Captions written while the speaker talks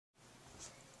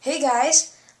Hey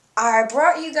guys, I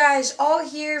brought you guys all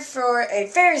here for a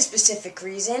very specific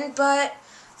reason, but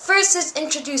first let's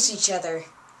introduce each other.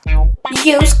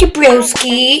 Yosky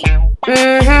Broski.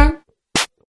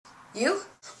 You?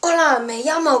 Hola, me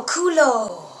llamo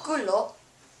Culo. Culo?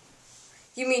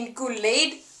 You mean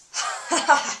Kool-Aid?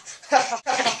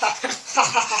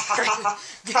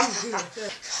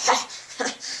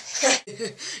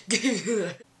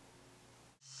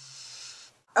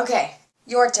 Okay,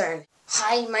 your turn.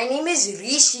 Hi, my name is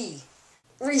Rishi.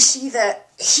 Rishi the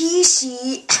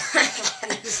he-she.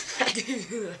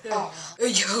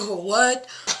 Yo, what?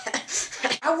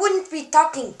 I wouldn't be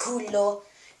talking culo.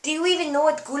 Do you even know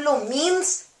what culo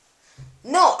means?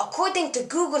 No, according to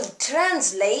Google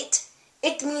Translate,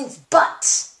 it means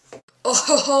butt.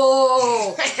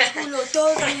 Oh, culo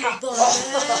talking about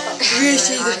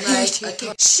Rishi the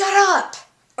he-she. Shut up!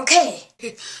 Okay.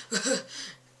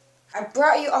 I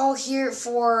brought you all here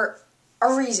for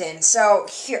a reason. So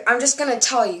here, I'm just gonna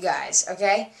tell you guys,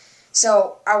 okay?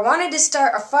 So I wanted to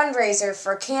start a fundraiser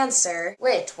for cancer.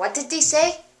 Wait, what did he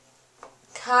say?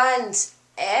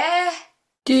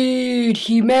 Dude,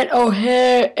 he meant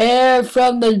O'Hare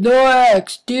from the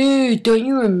Lorax. Dude, don't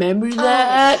you remember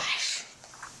that?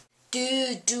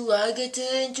 Dude, do I get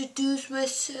to introduce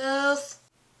myself?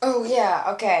 Oh yeah,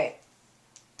 okay.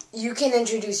 You can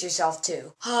introduce yourself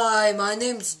too. Hi, my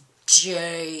name's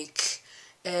Jake,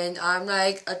 and I'm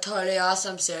like a totally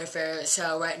awesome surfer,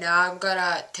 so right now I'm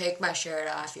gonna take my shirt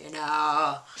off, you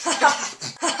know.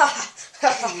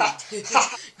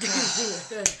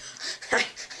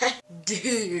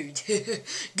 Dude.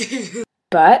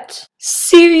 But,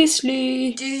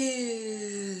 seriously.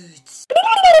 Dude.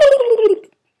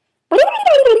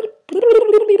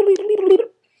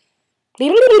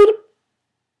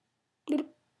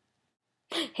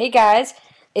 Hey guys,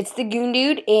 it's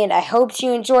Thegoondude, and I hope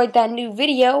you enjoyed that new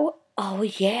video. Oh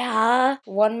yeah,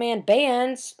 one-man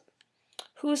bands.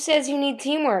 Who says you need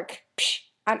teamwork? Psh,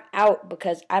 I'm out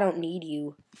because I don't need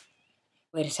you.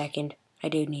 Wait a second, I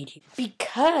do need you.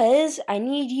 Because I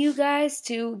need you guys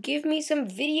to give me some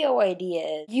video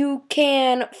ideas. You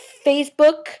can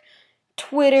Facebook,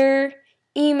 Twitter,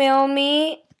 email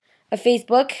me. A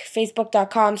Facebook,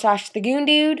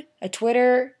 facebook.com/thegoondude. A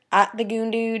Twitter,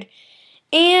 @thegoondude.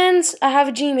 And I have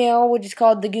a Gmail, which is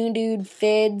called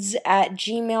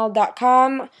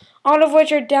thegoondudefids@gmail.com, all of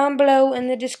which are down below in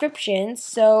the description.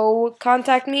 So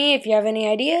contact me if you have any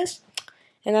ideas.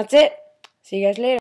 And that's it. See you guys later.